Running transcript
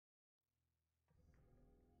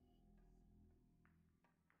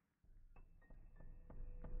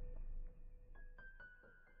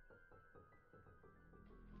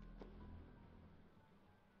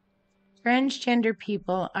Transgender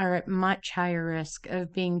people are at much higher risk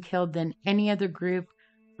of being killed than any other group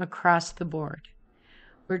across the board.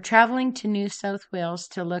 We're traveling to New South Wales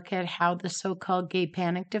to look at how the so-called gay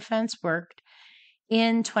panic defense worked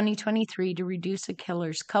in 2023 to reduce a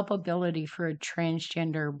killer's culpability for a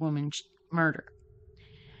transgender woman's murder.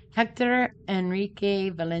 Hector Enrique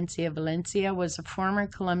Valencia was a former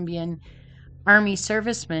Colombian Army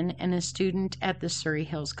serviceman and a student at the Surrey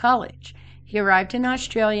Hills College. He arrived in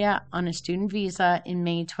Australia on a student visa in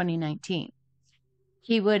May 2019.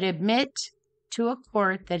 He would admit to a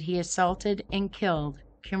court that he assaulted and killed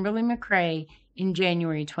Kimberley McRae in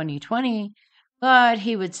January 2020, but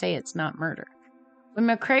he would say it's not murder. When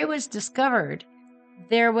McRae was discovered,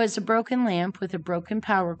 there was a broken lamp with a broken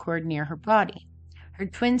power cord near her body. Her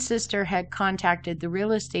twin sister had contacted the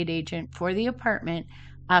real estate agent for the apartment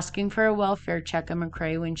asking for a welfare check on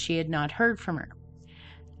McRae when she had not heard from her.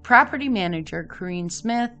 Property manager Corinne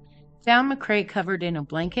Smith found McRae covered in a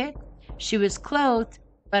blanket. She was clothed,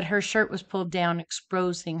 but her shirt was pulled down,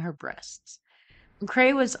 exposing her breasts.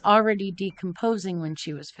 McRae was already decomposing when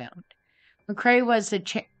she was found. McRae was a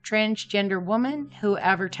transgender woman who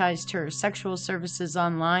advertised her sexual services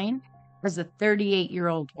online as a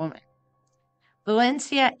 38-year-old woman.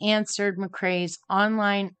 Valencia answered McRae's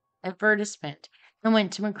online advertisement and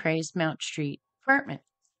went to McRae's Mount Street apartment.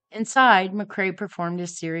 Inside, McRae performed a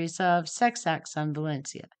series of sex acts on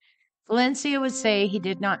Valencia. Valencia would say he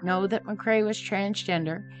did not know that McRae was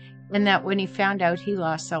transgender and that when he found out, he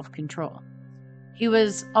lost self-control. He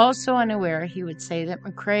was also unaware, he would say, that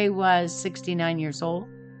McRae was 69 years old.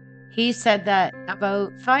 He said that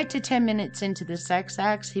about 5 to 10 minutes into the sex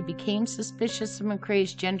acts, he became suspicious of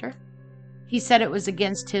McRae's gender. He said it was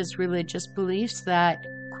against his religious beliefs that,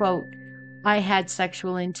 quote, I had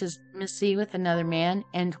sexual intimacy with another man,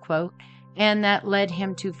 end quote, and that led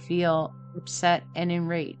him to feel upset and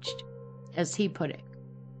enraged, as he put it.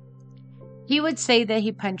 He would say that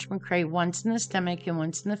he punched McRae once in the stomach and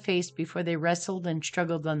once in the face before they wrestled and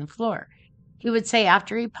struggled on the floor. He would say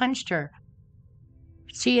after he punched her,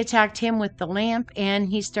 she attacked him with the lamp and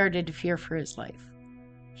he started to fear for his life.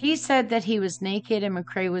 He said that he was naked and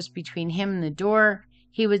McRae was between him and the door.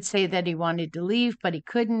 He would say that he wanted to leave, but he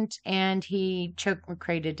couldn't, and he choked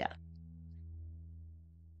McRae to death.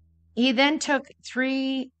 He then took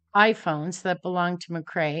 3 iPhones that belonged to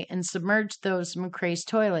McRae and submerged those in McRae's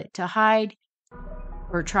toilet to hide,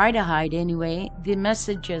 or try to hide anyway, the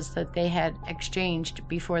messages that they had exchanged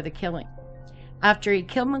before the killing. After he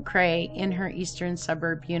killed McRae in her eastern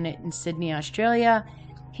suburb unit in Sydney, Australia,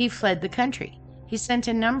 he fled the country. He sent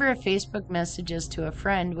a number of Facebook messages to a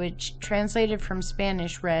friend, which translated from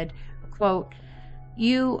Spanish read, quote,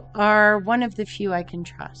 you are one of the few I can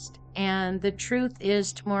trust. And the truth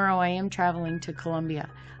is, tomorrow I am traveling to Colombia.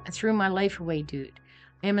 I threw my life away, dude.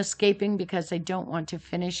 I am escaping because I don't want to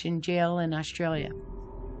finish in jail in Australia.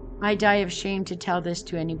 I die of shame to tell this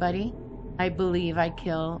to anybody. I believe I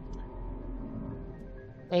killed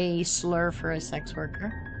a slur for a sex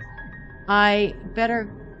worker. I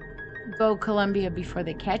better go Colombia before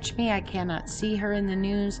they catch me. I cannot see her in the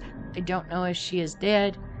news. I don't know if she is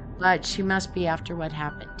dead, but she must be after what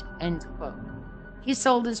happened. End quote. He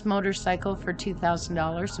sold his motorcycle for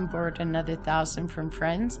 $2,000 and borrowed another $1,000 from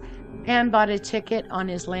friends and bought a ticket on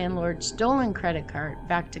his landlord's stolen credit card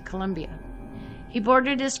back to Colombia. He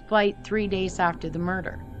boarded his flight 3 days after the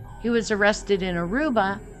murder. He was arrested in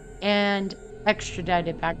Aruba and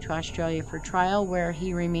extradited back to Australia for trial, where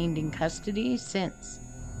he remained in custody since.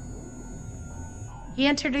 He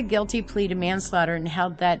entered a guilty plea to manslaughter and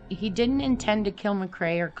held that he didn't intend to kill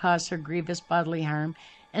McRae or cause her grievous bodily harm,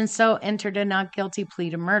 and so entered a not guilty plea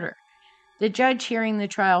to murder. The judge hearing the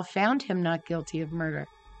trial found him not guilty of murder,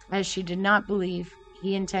 as she did not believe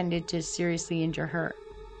he intended to seriously injure her.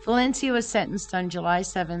 Valencia was sentenced on July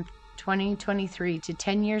 7, 2023 to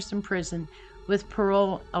 10 years in prison with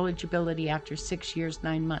parole eligibility after 6 years,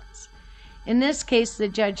 9 months. In this case, the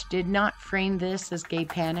judge did not frame this as gay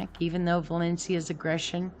panic, even though Valencia's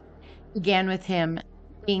aggression began with him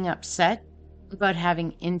being upset about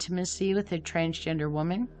having intimacy with a transgender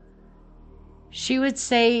woman. She would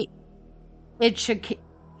say it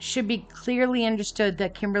should be clearly understood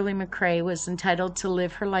that Kimberley McRae was entitled to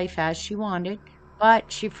live her life as she wanted,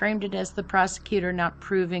 but she framed it as the prosecutor not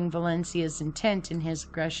proving Valencia's intent in his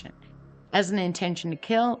aggression, as an intention to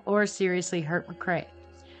kill or seriously hurt McRae.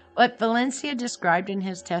 What Valencia described in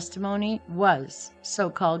his testimony was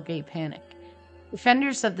so-called gay panic.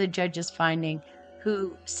 Defenders of the judge's finding,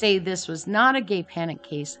 who say this was not a gay panic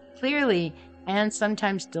case, clearly and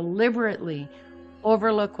sometimes deliberately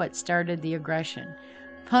overlook what started the aggression.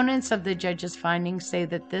 Opponents of the judge's findings say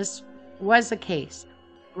that this was a case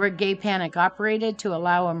where gay panic operated to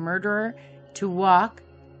allow a murderer to walk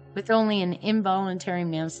with only an involuntary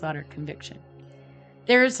manslaughter conviction.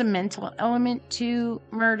 There is a mental element to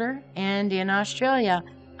murder, and in Australia,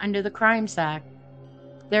 under the Crimes Act,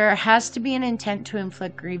 there has to be an intent to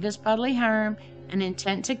inflict grievous bodily harm, an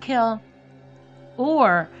intent to kill,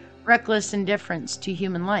 or reckless indifference to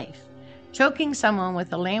human life. Choking someone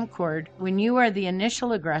with a lamp cord when you are the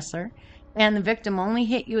initial aggressor and the victim only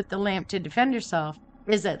hit you with the lamp to defend herself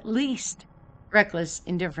is at least reckless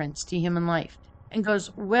indifference to human life and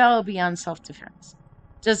goes well beyond self-defense.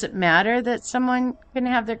 Does it matter that someone can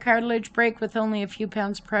have their cartilage break with only a few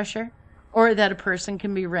pounds of pressure, or that a person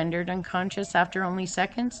can be rendered unconscious after only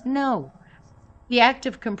seconds? No. The act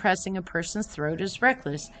of compressing a person's throat is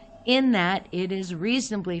reckless, in that it is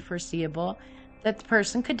reasonably foreseeable that the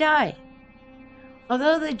person could die.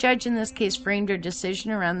 Although the judge in this case framed her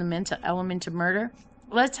decision around the mental element of murder,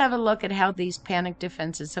 let's have a look at how these panic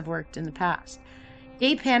defenses have worked in the past.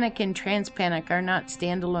 Gay panic and trans panic are not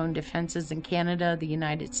standalone defenses in Canada, the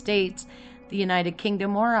United States, the United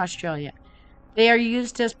Kingdom, or Australia. They are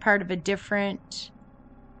used as part of a different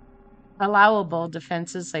allowable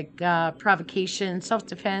defenses like provocation,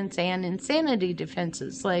 self-defense, and insanity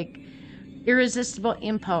defenses like irresistible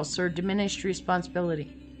impulse or diminished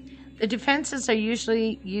responsibility. The defenses are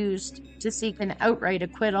usually used to seek an outright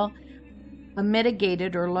acquittal, a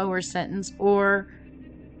mitigated or lower sentence, or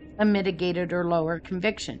a mitigated or lower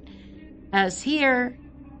conviction, as here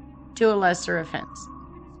to a lesser offense.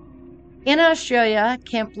 In Australia,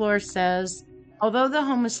 Kimberley says, although the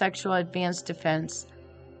homosexual advanced defense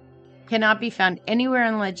cannot be found anywhere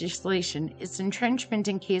in legislation, its entrenchment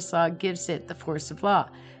in case law gives it the force of law.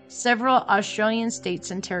 Several Australian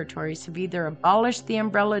states and territories have either abolished the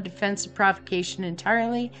umbrella defense of provocation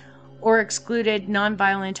entirely or excluded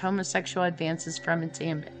nonviolent homosexual advances from its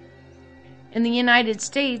ambit. In the United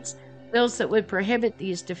States, bills that would prohibit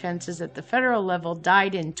these defenses at the federal level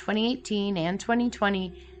died in 2018 and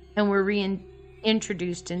 2020 and were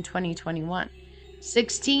reintroduced in 2021.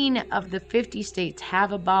 16 of the 50 states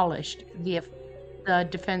have abolished the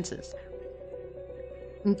defenses.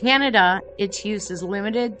 In Canada, its use is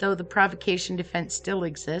limited, though the provocation defense still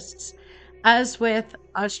exists. As with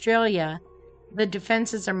Australia, the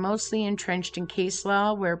defenses are mostly entrenched in case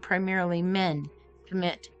law where primarily men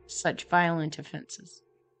commit such violent offenses.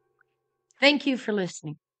 Thank you for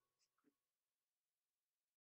listening.